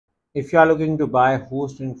If you are looking to buy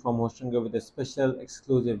hosting from Hostinger with a special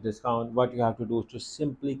exclusive discount, what you have to do is to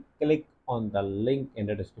simply click on the link in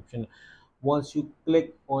the description. Once you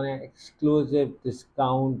click on an exclusive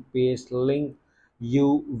discount based link,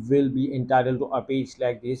 you will be entitled to a page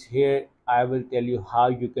like this. Here, I will tell you how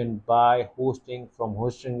you can buy hosting from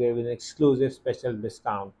Hostinger with an exclusive special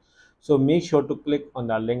discount. So make sure to click on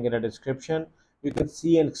the link in the description. You can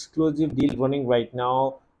see an exclusive deal running right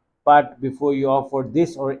now, but before you offer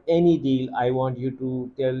this or any deal, I want you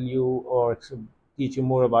to tell you or teach you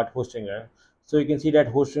more about Hostinger. So you can see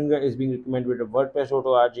that Hostinger is being recommended with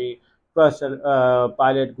WordPress.org, Trust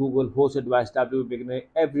Pilot, Google, Host Advice, W Beginner,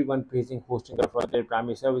 everyone praising Hostinger for their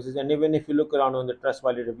primary services. And even if you look around on the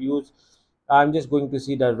Trustpilot reviews, I'm just going to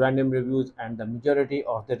see the random reviews, and the majority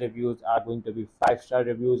of the reviews are going to be 5-star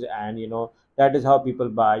reviews. And that is how people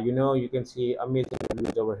buy. You can see amazing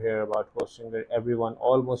reviews over here about Hostinger. Everyone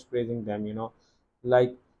almost praising them.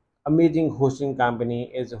 Like amazing hosting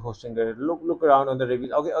company is a Hostinger. Look around on the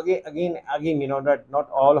reviews. Okay, again. That not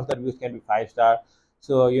all of the reviews can be 5-star.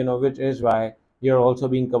 So which is why you're also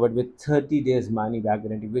being covered with 30 days money back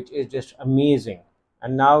guarantee, which is just amazing.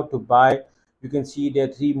 And now to buy, you can see the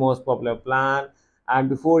three most popular plan. And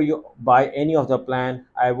before you buy any of the plan,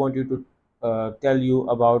 I want you to tell you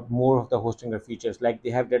about more of the hosting features. Like they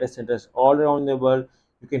have data centers all around the world.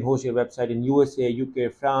 You can host your website in USA,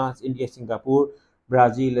 UK, France, India, Singapore,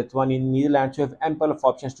 Brazil, Lithuania, Netherlands. You have ample of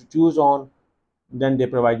options to choose on. Then they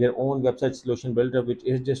provide their own website solution builder, which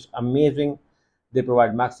is just amazing. They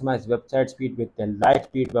provide maximized website speed with their light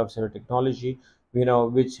speed web server technology,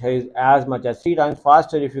 which is as much as 3 times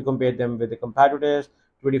faster if you compare them with the competitors.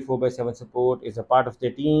 24/7 support is a part of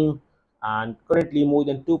their team, and currently more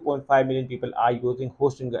than 2.5 million people are using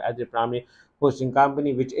hosting as their primary hosting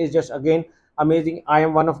company, which is just again amazing. I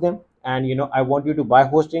am one of them, and I want you to buy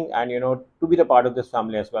hosting and to be the part of this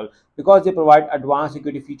family as well, because they provide advanced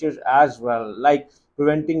security features as well, like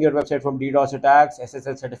preventing your website from DDoS attacks,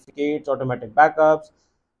 SSL certificates, automatic backups,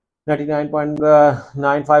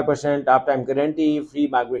 99.95% uptime guarantee, free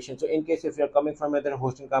migration. So in case if you're coming from another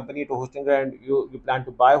hosting company to hosting and you plan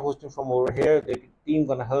to buy hosting from over here, the team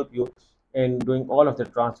gonna help you in doing all of the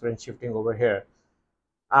transfer and shifting over here.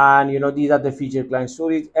 And these are the featured client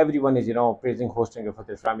stories. Everyone is praising hosting for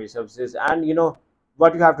their family services. And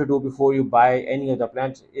what you have to do before you buy any of the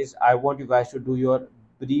plans is I want you guys to do your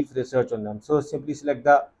brief research on them. So simply select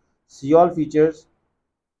the see all features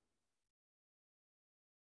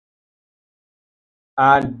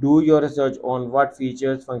and do your research on what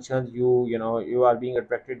features functions you are being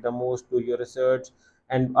attracted the most. Do your research,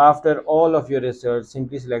 and after all of your research,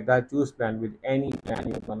 simply select that choose plan. With any plan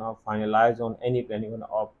you're gonna finalize on, any plan you're gonna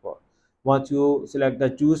opt for. Once you select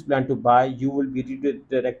the choose plan to buy, you will be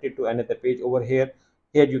redirected to another page over here.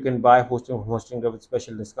 Here you can buy hosting with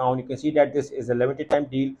special discount. You can see that this is a limited time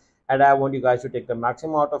deal, and I want you guys to take the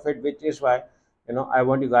maximum out of it, which is why I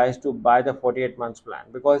want you guys to buy the 48 months plan,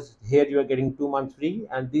 because here you are getting 2 months free,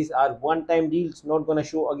 and these are one time deals, not gonna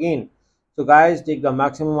show again. So guys, take the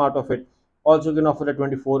maximum out of it. Also you can offer a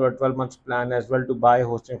 24 or 12 months plan as well to buy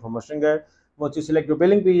hosting from Hostinger. Once you select your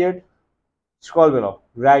billing period, scroll below,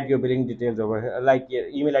 write your billing details over here, like your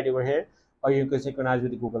email ID over here, or you can synchronize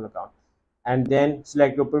with the Google account, and then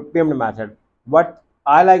select your payment method. What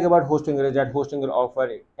I like about Hostinger is that Hostinger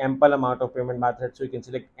offer ample amount of payment methods, so you can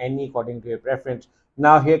select any according to your preference.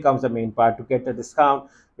 Now here comes the main part. To get the discount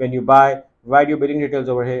when you buy, write your billing details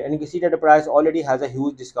over here, and you can see that the price already has a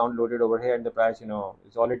huge discount loaded over here, and the price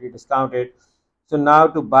is already discounted. So now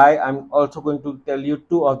to buy, I'm also going to tell you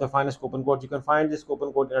two of the finest coupon codes. You can find this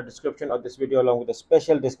coupon code in the description of this video along with a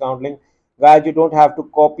special discount link. Guys, you don't have to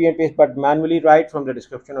copy and paste but manually write from the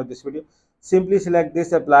description of this video. Simply select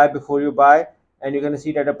this apply before you buy, and you're going to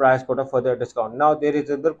see that the price code of further discount. Now there is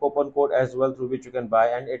another coupon code as well through which you can buy,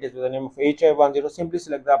 and it is with the name of HI10. Simply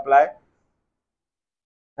select the apply,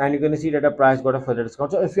 and you're going to see that the price got a further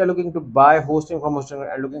discount. So if you're looking to buy hosting from Hostinger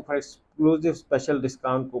and looking for exclusive special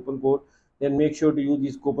discount coupon code, then make sure to use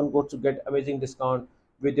these coupon codes to get amazing discount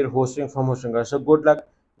with your hosting from Hostinger. So good luck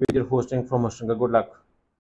with your hosting from Hostinger. Good luck.